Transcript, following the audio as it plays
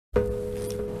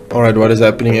Alright, what is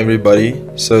happening, everybody?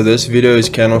 So this video is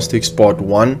candlesticks part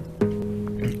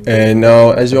 1, and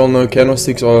now as you all know,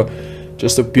 candlesticks are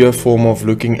just a pure form of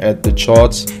looking at the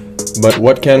charts, but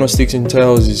what candlesticks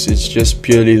entails is it's just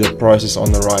purely the prices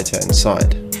on the right hand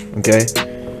side. Okay,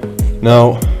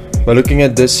 now by looking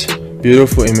at this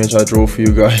beautiful image I draw for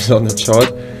you guys on the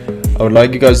chart, I would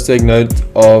like you guys to take note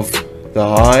of the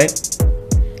high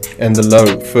and the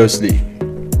low firstly.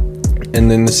 And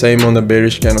then the same on the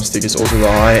bearish candlestick is also the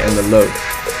high and the low.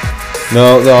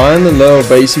 Now the high and the low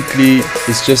basically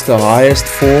is just the highest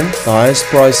form, the highest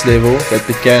price level that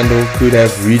the candle could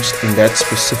have reached in that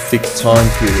specific time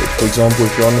period. For example,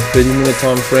 if you're on a 30-minute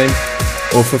time frame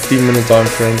or 15-minute time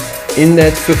frame, in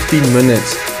that 15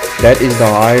 minutes, that is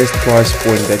the highest price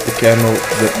point that the candle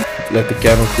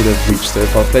could have reached. So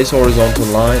if I place a horizontal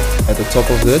line at the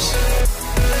top of this,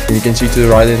 and you can see to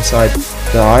the right hand side,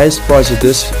 the highest price of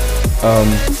this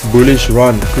bullish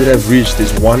run could have reached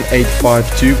is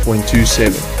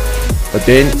 1852.27, but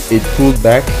then it pulled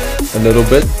back a little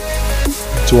bit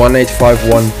to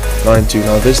 1851.92.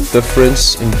 Now this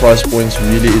difference in price points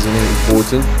really isn't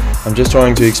important. I'm just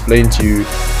trying to explain to you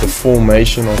the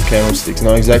formation of candlesticks.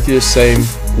 Now exactly the same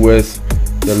with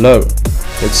the low.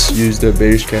 Let's use the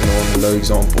bearish candle on the low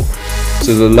example.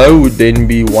 So the low would then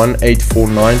be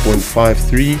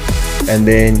 1849.53, and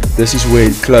then this is where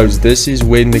it closed. This is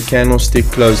when the candlestick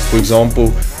closed. For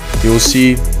example, you'll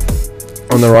see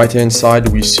on the right hand side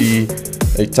we see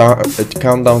a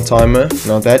countdown timer.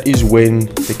 Now that is when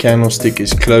the candlestick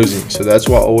is closing. So that's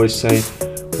why I always say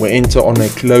we enter on a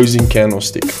closing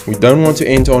candlestick. We don't want to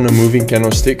enter on a moving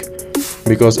candlestick,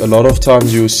 because a lot of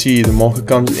times you'll see the market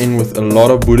comes in with a lot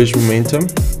of bullish momentum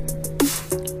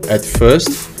at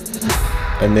first,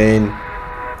 and then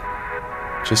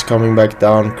just coming back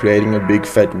down, creating a big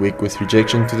fat wick with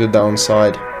rejection to the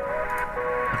downside,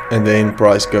 and then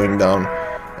price going down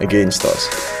against us.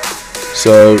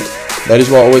 So that is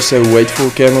why I always say wait for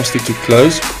a candlestick to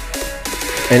close.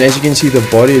 And as you can see, the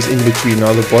body is in between.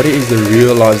 Now the body is the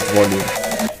realized volume,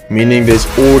 meaning there's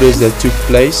orders that took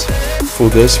place for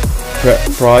this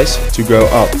price to go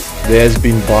up. There has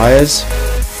been buyers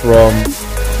from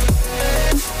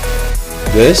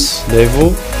this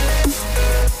level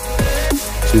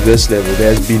to this level.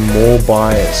 There has been more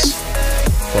buyers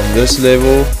from this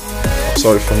level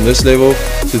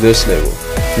to this level.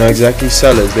 Now exactly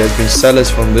sellers, there has been sellers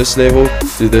from this level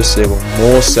to this level.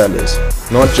 More sellers,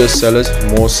 not just sellers,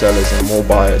 more sellers and more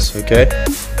buyers. Okay,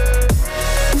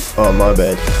 oh my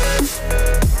bad,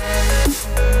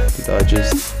 did I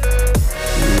just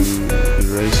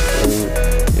erase all?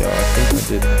 Yeah, I think I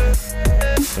did.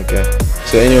 Okay,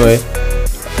 so anyway,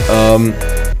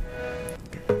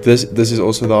 this is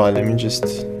also the high. Let me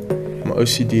just, my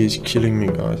OCD is killing me,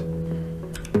 guys.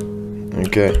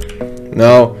 Okay,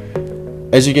 now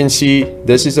as you can see,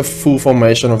 this is a full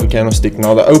formation of a candlestick.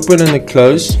 Now the open and the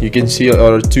close, you can see,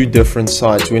 are two different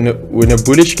sides. When a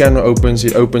bullish candle opens,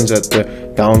 it opens at the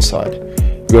downside,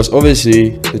 because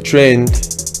obviously the trend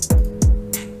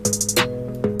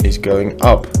is going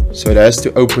up, so it has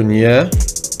to open here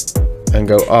and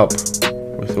go up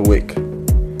with a wick.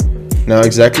 Now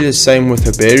exactly the same with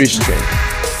a bearish trend.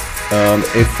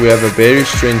 If we have a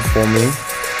bearish trend forming,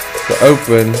 the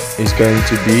open is going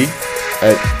to be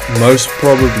at most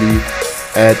probably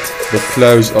at the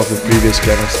close of the previous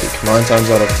candlestick, 9 times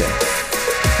out of 10,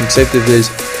 except if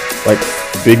there's like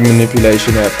big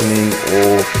manipulation happening,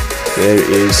 or there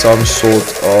is some sort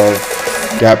of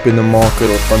gap in the market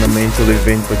or fundamental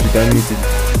event, but you don't need to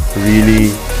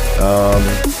really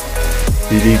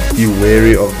be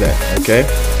wary of that. Okay,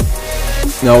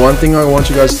 now one thing I want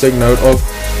you guys to take note of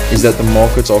is that the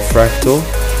markets are fractal,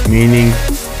 meaning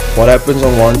what happens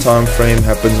on one time frame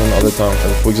happens on other time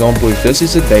frame. For example, if this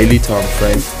is a daily time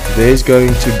frame, there's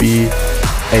going to be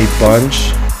a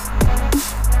bunch,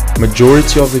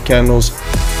 majority of the candles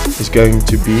is going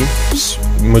to be,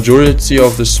 majority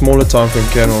of the smaller time frame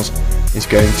candles is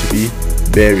going to be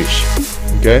bearish.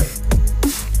 Okay,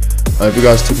 I hope you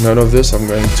guys took note of this. I'm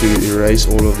going to erase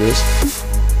all of this.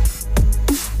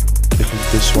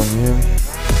 Delete this one here,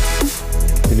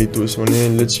 delete this one here.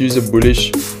 Let's use a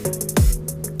bullish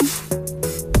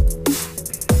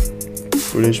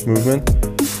movement.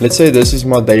 Let's say this is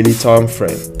my daily time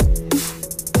frame.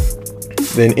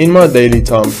 Then in my daily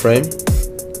time frame,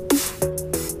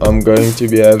 I'm going to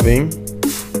be having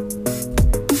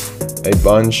a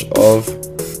bunch of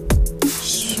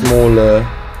smaller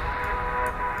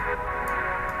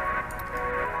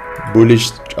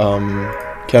bullish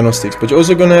candlesticks, but you're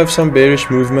also going to have some bearish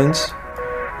movements,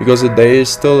 because the day is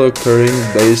still occurring,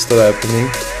 the day is still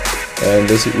happening, and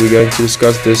we're going to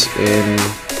discuss this in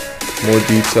more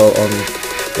detail on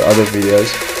the other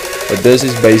videos. But this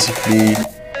is basically, oh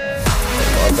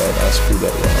my bad, I screwed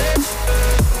that one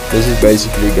up. This is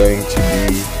basically going to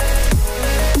be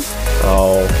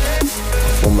how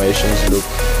formations look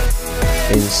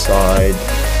inside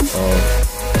of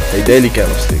a daily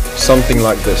candlestick, something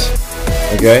like this.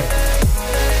 Okay,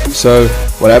 so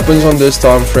what happens on this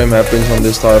time frame happens on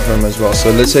this time frame as well.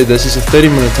 So let's say this is a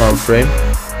 30-minute time frame,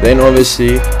 then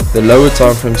obviously the lower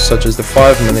time frames such as the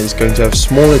 5-minute is going to have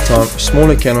smaller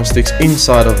candlesticks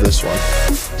inside of this one.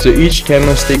 So each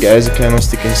candlestick has a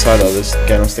candlestick inside of this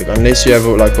candlestick, unless you have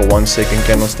like a 1 second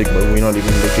candlestick, but we're not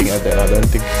even looking at that. I don't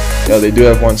think, yeah, they do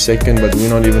have 1 second, but we're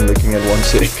not even looking at 1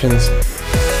 second.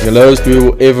 The lowest we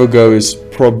will ever go is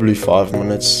probably 5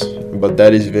 minutes, but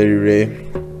that is very rare.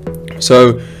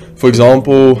 So for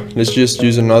example, let's just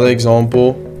use another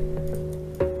example,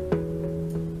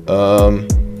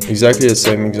 exactly the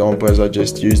same example as I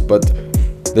just used, but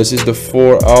this is the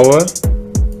 4-hour.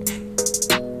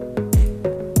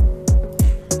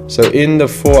 So in the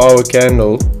 4-hour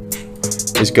candle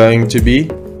is going to be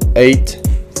 8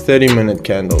 30-minute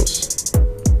candles.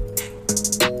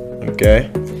 Okay,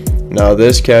 now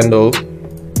this candle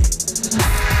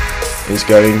is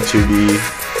going to be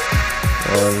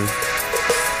 1,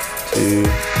 2, 3,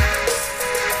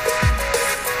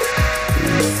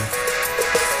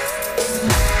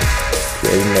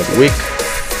 creating that wick.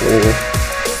 4,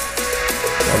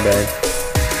 my bad,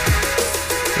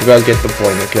 you guys get the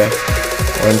point. Okay,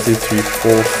 1, 2, 3,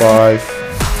 4, 5,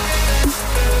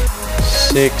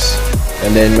 6,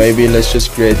 and then maybe let's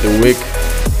just create the wick.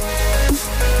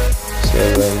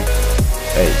 7,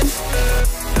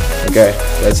 8. Okay,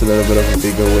 that's a little bit of a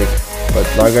bigger wick, but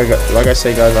like I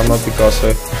say guys, I'm not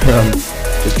Picasso. I'm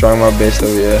just trying my best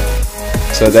over here.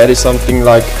 So that is something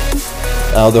like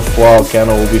how the 4-hour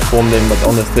candle will be formed in, but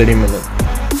on the 30-minute.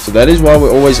 So that is why we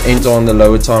always enter on the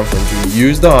lower time frames. We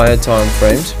use the higher time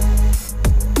frames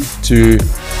to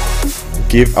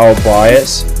give our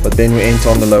bias, but then we enter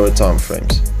on the lower time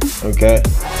frames. Okay,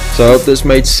 so I hope this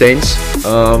made sense.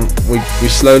 We're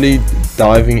slowly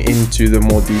diving into the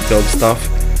more detailed stuff,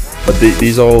 but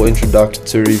these are all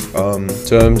introductory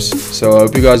terms. So I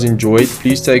hope you guys enjoyed.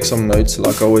 Please take some notes.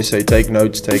 Like I always say, take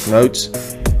notes.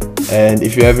 And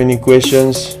if you have any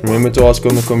questions, remember to ask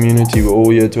on the community. We're all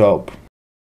here to help.